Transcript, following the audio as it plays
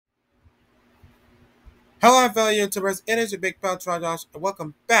Hello fellow YouTubers, it is your big pal Josh, and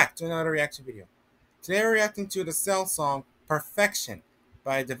welcome back to another reaction video. Today we're reacting to the Cell song Perfection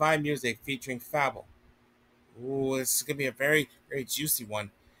by Divine Music featuring Fable. Ooh, this is gonna be a very juicy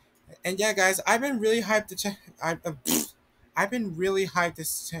one. And yeah guys, I've been really hyped to check I've been really hyped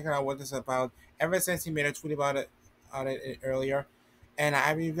to check out what this is about ever since he made a tweet about it earlier. And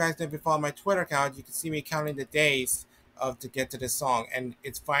I mean, you guys never follow my Twitter account, you can see me counting the days of to get to this song, and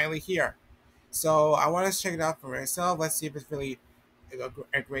it's finally here. So I want to check it out for myself. Let's see if it's really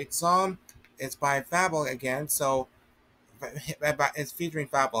a great song. It's by Fable again, so it's featuring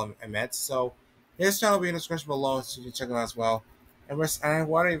Fable. I meant so. His channel will be in the description below, so you can check it out as well. And we're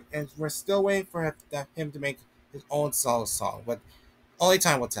still waiting for him to make his own solo song, but only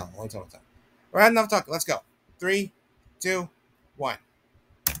time will tell. Only time will tell. All right, enough talking. Let's go. Three, two, one.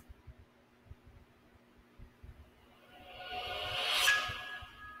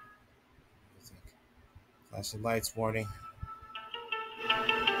 Flashing lights warning.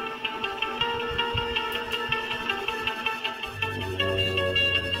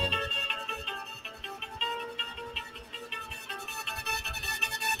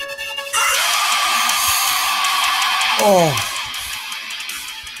 Oh.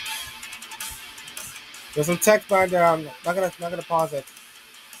 There's some text behind there. I'm not gonna pause it.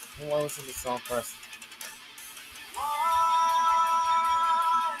 I want to listen to the song first.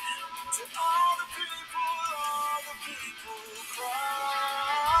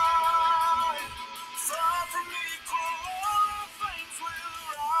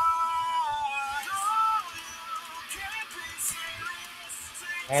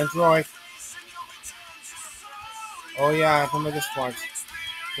 Android. Oh yeah, I remember this part.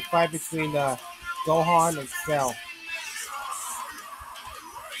 The fight between Gohan and Cell.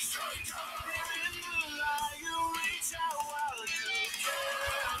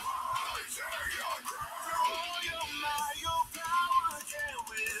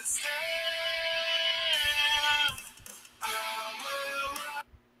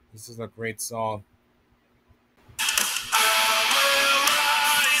 This is a great song.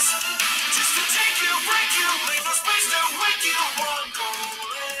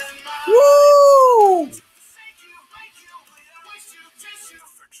 Woo!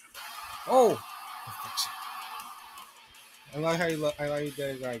 Oh, I like how you look. I like you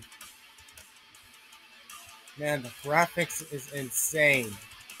did like, man, the graphics is insane.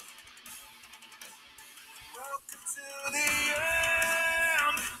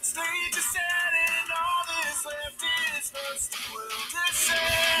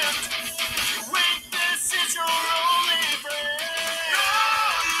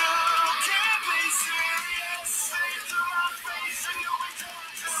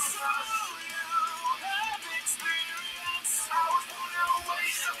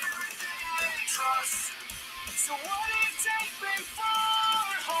 So what do you take me for?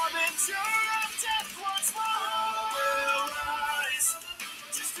 Harbinger of death once more. Will rise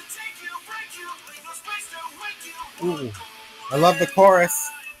just to take you, break you, leave no space to wake you. Ooh, I love the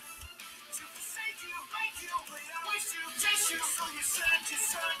chorus. To forsake you, make you, bleed and waste you, chase you. So you send your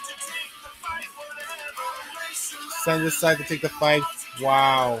son to take the fight, whatever race you love. Send your side to take the fight.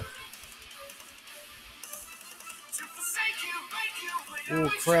 Wow. To forsake you, make you, bleed and Ooh,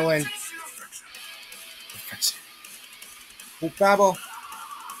 waste Krillin. you, chase you. Ooh, Fable.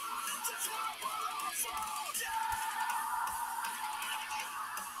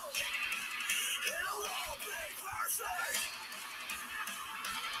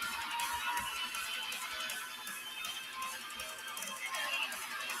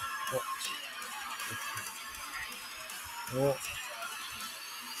 Oh.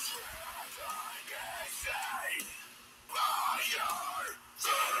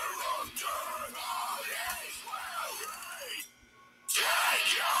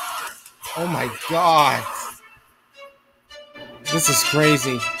 Oh my god. This is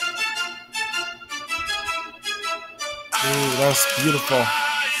crazy. Ooh, that was beautiful.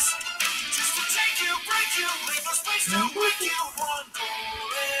 Just to take you, break you, leave no space to wake you. One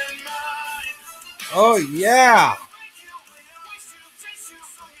goal in mind. Oh yeah.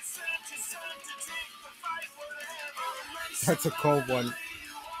 That's a cold one.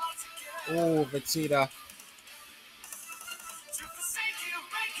 Oh, Vegeta.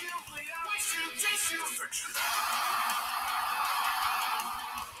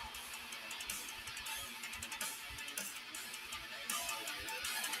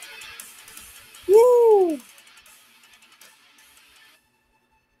 Woo!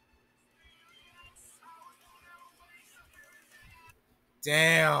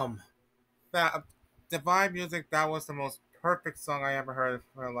 Damn. Divine Music, that was the most perfect song I ever heard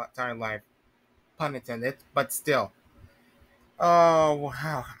for my entire life. pun intended, but still. Oh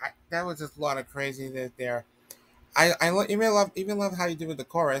wow, that was just a lot of craziness there. Even love how you do with the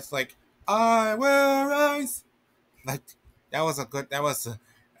chorus, like "I will rise." Like that was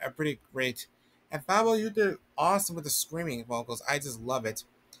a pretty great. And Fabo, you did awesome with the screaming vocals. I just love it.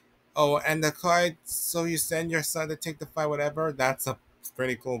 Oh, and the card. So you send your son to take the fight, whatever. That's a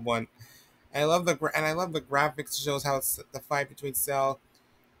pretty cool one. And I love the graphics. Shows how it's the fight between Cell.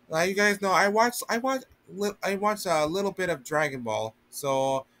 Like you guys know, I watched a little bit of Dragon Ball,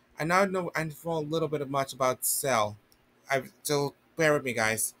 so I know a little bit of much about Cell. So bear with me,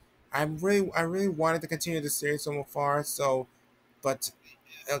 guys. I really wanted to continue the series so far, so but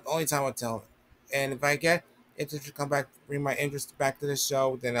only time will tell. And if I get interest to come back, bring my interest back to the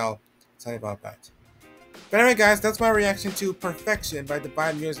show, then I'll tell you about that. But anyway, guys, that's my reaction to Perfection by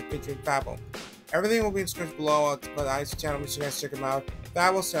Divine Music featuring Fable. Everything will be in the description below. I'll put the Ice channel, make sure you guys check him out.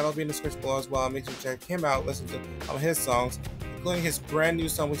 Fable's channel will be in the description below as well. Make sure you check him out, listen to all his songs, including his brand new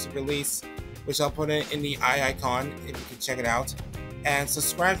song which he released, which I'll put in the eye icon if you can check it out. And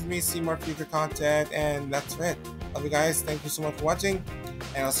subscribe to me to see more future content, and that's it. Love you guys. Thank you so much for watching,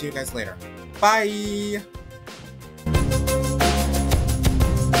 and I'll see you guys later. Bye!